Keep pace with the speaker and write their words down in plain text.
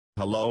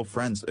Hello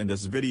friends, in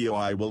this video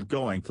I will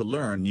going to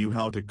learn you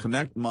how to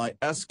connect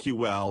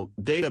MySQL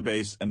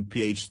database and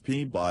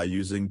PHP by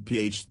using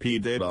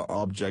PHP Data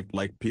Object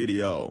like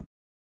PDO.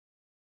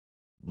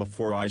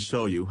 Before I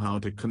show you how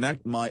to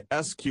connect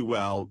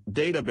MySQL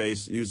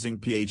database using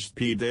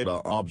PHP Data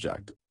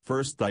Object,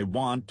 first I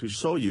want to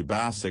show you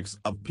basics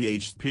of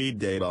PHP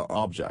Data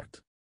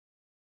Object.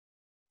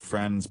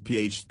 Friends,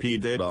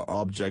 PHP Data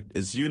Object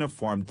is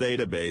Uniform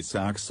Database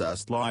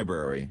Access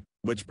Library,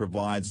 which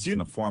provides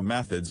uniform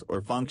methods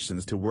or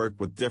functions to work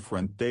with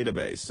different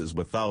databases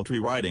without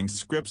rewriting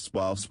scripts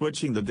while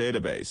switching the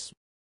database.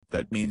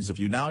 That means if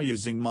you now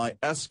using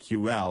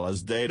MySQL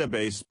as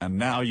database and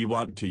now you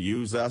want to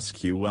use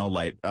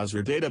SQLite as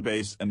your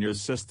database in your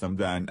system,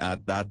 then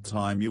at that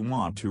time you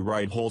want to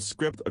write whole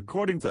script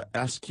according to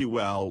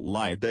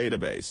SQLite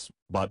database.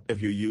 But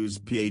if you use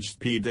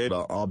PHP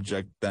Data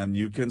Object, then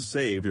you can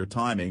save your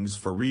timings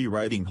for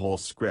rewriting whole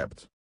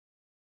script.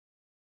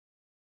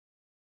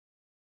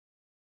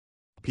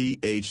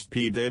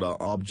 PHP Data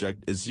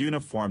Object is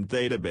Uniform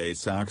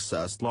Database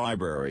Access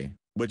Library,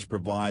 which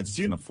provides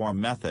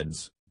uniform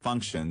methods,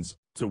 functions,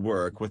 to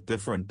work with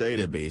different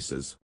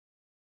databases.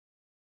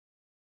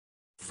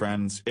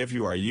 Friends, if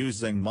you are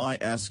using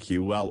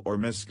MySQL or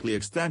MySQL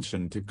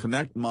extension to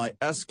connect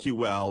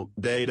MySQL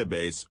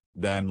database,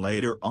 then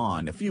later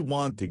on if you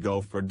want to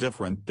go for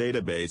different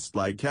database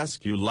like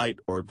SQLite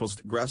or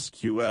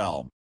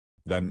PostgreSQL,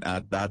 then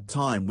at that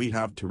time we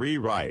have to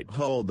rewrite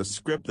whole the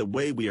script the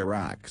way we are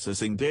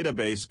accessing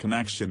database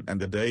connection and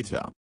the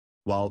data.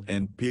 While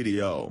in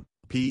PDO,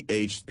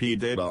 PHP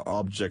Data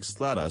Objects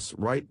let us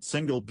write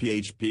single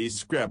PHP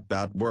script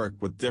that work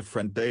with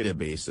different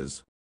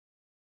databases.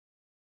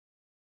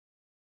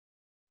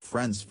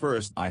 Friends,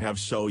 first I have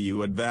show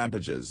you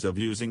advantages of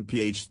using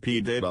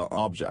PHP Data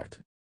Object.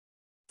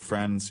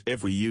 Friends,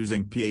 if we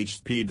using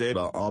PHP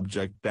Data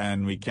Object,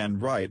 then we can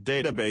write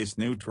database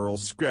neutral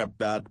script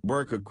that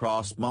work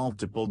across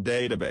multiple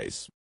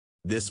database.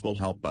 This will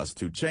help us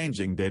to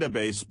changing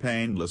database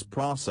painless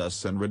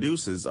process and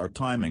reduces our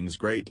timings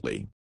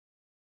greatly.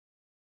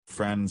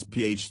 Friends,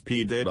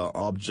 PHP Data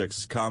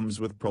Objects comes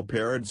with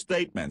prepared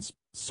statements,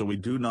 so we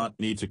do not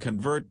need to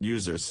convert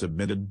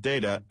user-submitted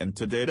data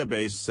into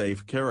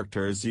database-safe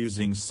characters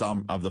using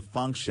some of the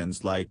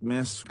functions like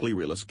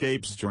MySQL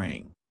escape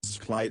string,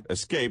 SQLite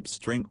escape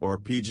string or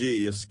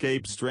PG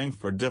escape string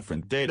for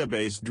different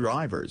database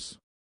drivers.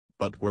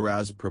 But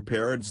whereas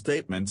prepared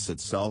statements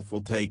itself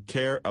will take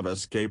care of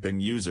escaping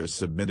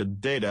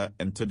user-submitted data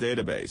into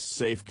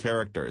database-safe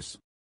characters.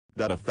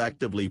 That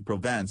effectively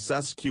prevents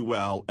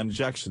SQL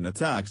injection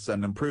attacks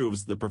and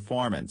improves the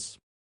performance.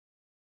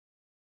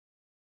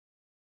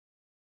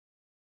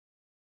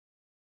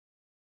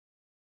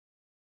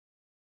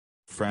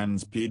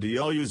 Friends,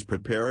 PDO use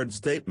prepared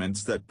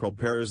statements that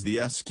prepares the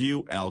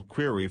SQL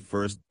query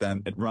first,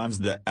 then it runs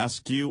the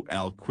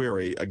SQL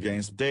query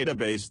against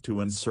database to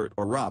insert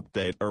or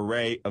update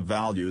array of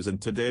values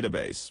into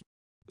database.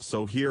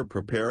 So here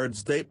prepared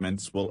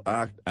statements will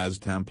act as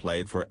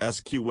template for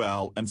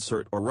SQL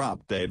insert or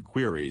update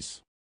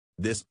queries.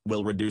 This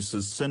will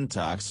reduces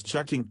syntax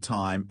checking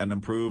time and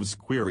improves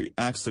query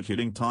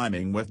executing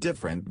timing with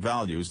different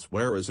values,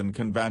 whereas in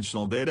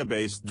conventional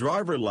database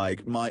driver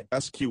like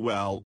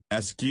MySQL,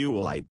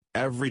 SQLite,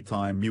 every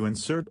time you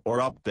insert or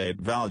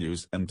update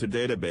values into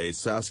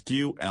database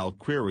SQL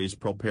queries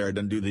prepared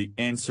and do the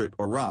insert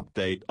or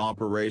update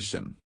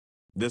operation.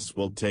 This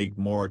will take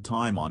more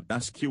time on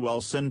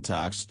SQL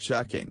syntax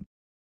checking.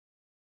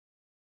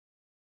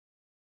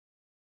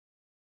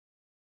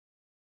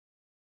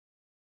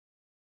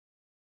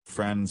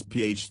 Friends,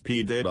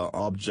 PHP Data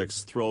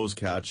Objects throws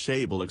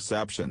cacheable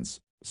exceptions,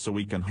 so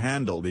we can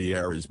handle the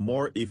errors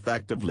more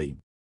effectively.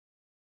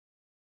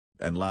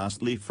 And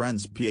lastly,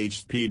 friends,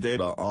 PHP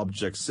Data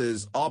Objects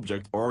is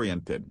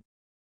object-oriented.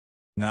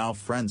 Now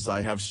friends,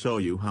 I have show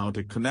you how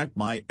to connect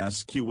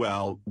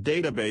MySQL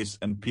database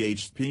and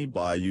PHP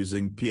by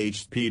using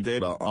PHP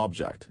Data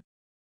Object.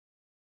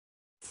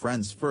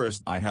 Friends,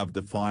 first I have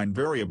defined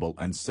variable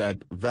and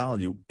set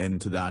value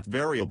into that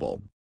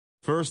variable.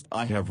 First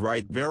I have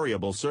write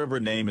variable server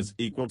name is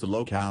equal to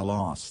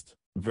localhost,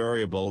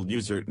 variable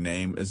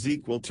username is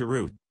equal to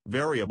root,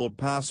 variable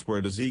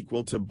password is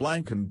equal to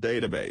blank and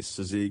database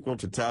is equal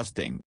to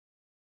testing.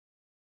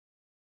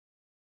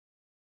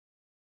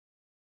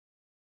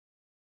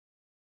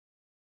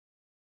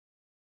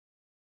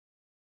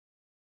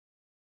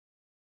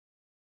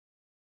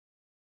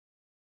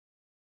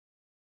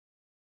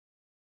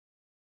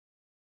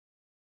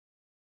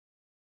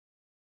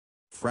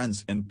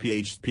 Friends, in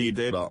PHP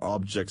Data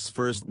Objects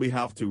first we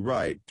have to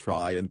write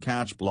try and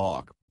catch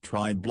block.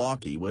 Try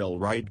blocky will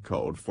write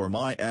code for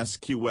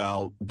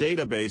MySQL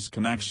database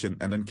connection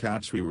and in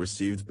catch we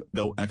received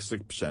no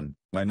exception.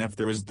 And if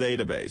there is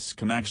database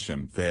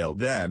connection fail,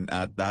 then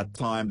at that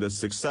time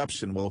this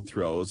exception will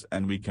throws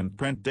and we can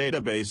print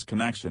database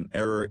connection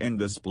error in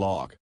this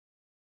block.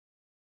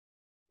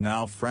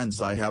 Now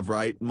friends, I have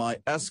write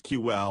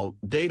MySQL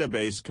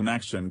database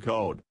connection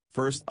code.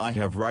 First I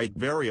have write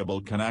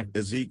variable connect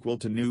is equal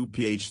to new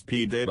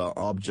PHP data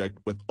object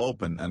with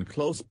open and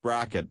close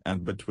bracket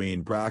and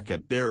between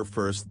bracket their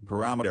first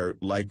parameter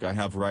like I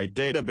have write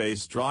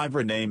database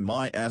driver name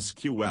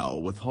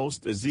MySQL with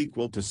host is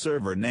equal to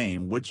server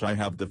name which I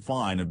have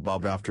defined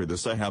above. After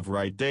this I have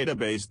write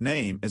database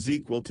name is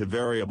equal to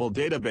variable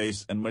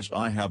database in which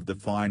I have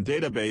defined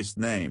database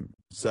name.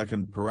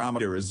 Second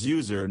parameter is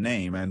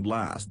username and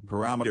last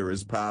parameter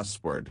is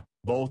password.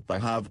 Both I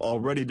have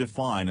already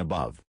defined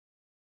above.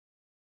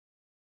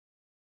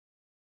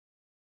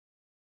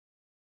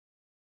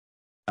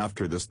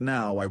 After this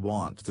now I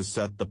want to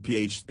set the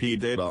PHP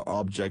data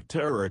object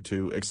error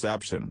to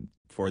exception.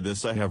 For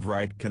this I have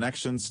write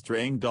connection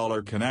string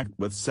 $connect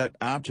with set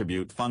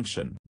attribute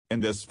function.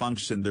 In this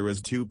function there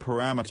is two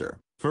parameter.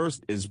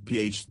 First is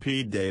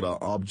PHP data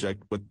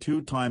object with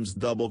 2 times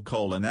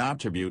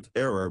attribute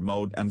error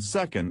mode and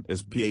second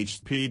is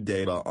PHP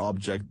data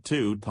object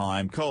 2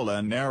 time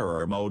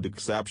error mode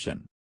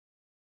exception.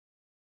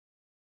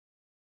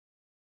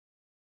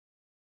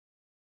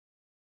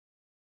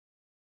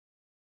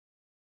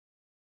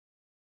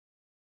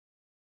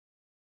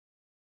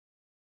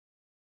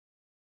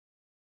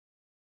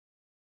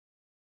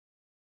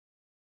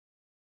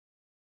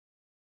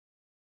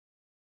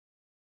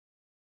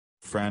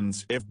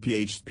 Friends, if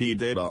PHP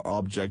data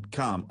object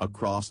come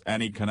across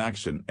any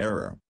connection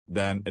error,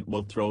 then it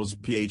will throws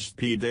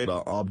PHP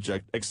data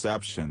object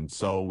exception,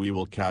 so we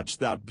will catch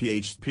that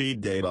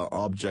PHP data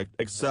object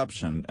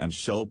exception and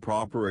show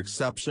proper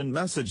exception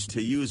message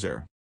to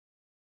user.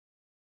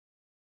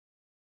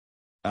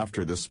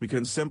 After this we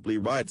can simply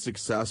write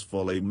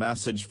successfully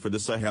message. For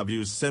this I have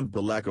used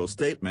simple echo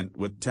statement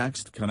with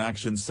text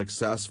connection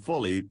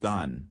successfully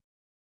done.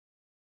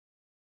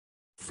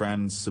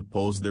 Friends,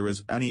 suppose there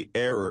is any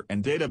error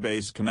in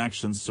database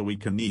connections, so we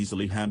can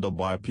easily handle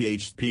by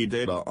PHP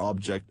data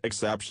object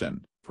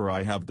exception. For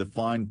I have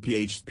defined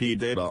PHP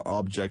data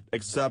object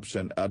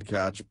exception at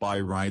catch by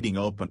writing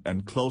open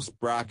and close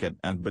bracket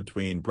and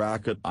between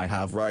bracket I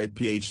have write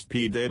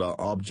PHP data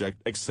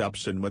object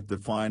exception with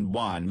defined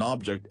one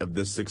object of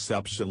this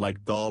exception like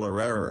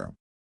 $error.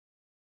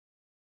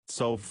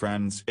 So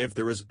friends, if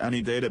there is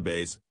any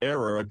database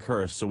error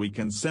occurs, so we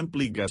can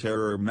simply get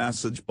error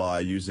message by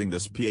using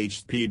this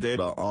PHP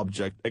data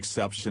object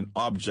exception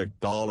object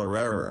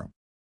 $error.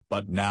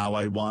 But now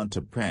I want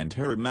to print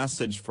error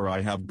message, for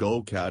I have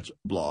go catch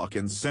block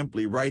and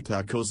simply write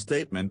echo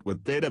statement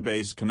with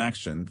database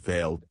connection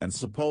failed. And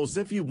suppose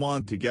if you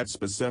want to get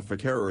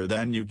specific error,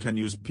 then you can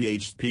use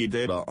PHP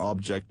data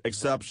object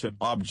exception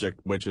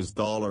object which is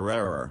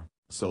 $error.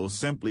 So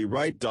simply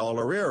write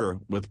 $error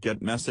with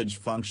get message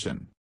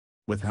function.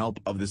 With help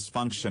of this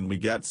function we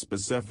get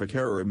specific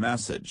error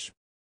message.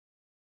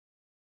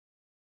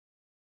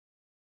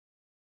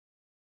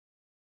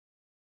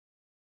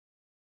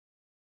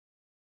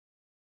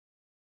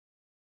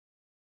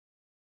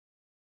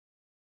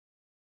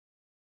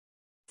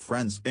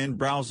 Friends, in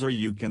browser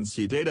you can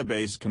see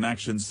database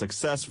connection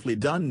successfully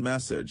done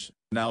message.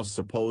 Now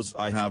suppose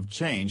I have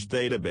changed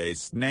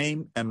database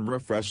name and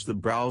refresh the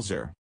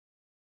browser.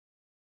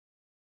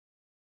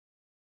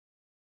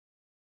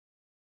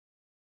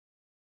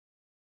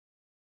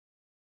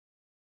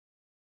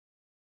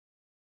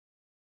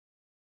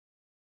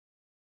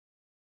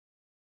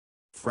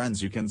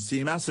 Friends, you can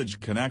see message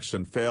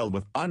connection failed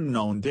with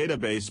unknown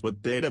database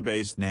with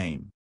database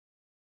name.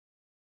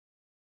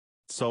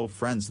 So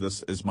friends,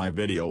 this is my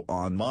video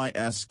on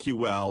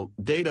MySQL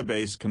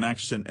database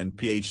connection in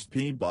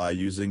PHP by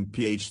using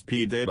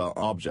PHP Data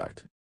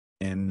Object.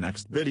 In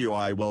next video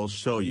I will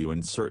show you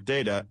insert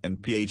data in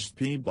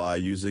PHP by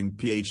using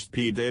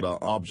PHP Data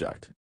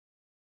Object.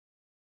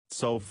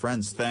 So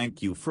friends,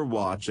 thank you for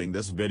watching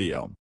this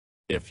video.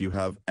 If you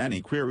have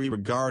any query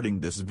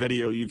regarding this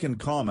video, you can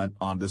comment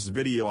on this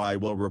video. I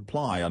will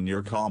reply on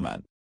your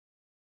comment.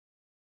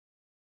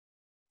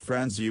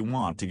 Friends, you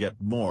want to get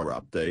more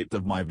update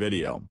of my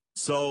video,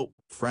 so,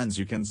 friends,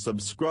 you can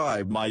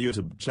subscribe my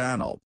YouTube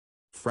channel.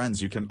 Friends,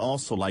 you can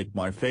also like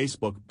my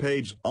Facebook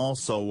page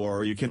also,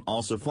 or you can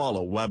also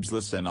follow Webs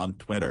Listen on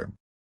Twitter.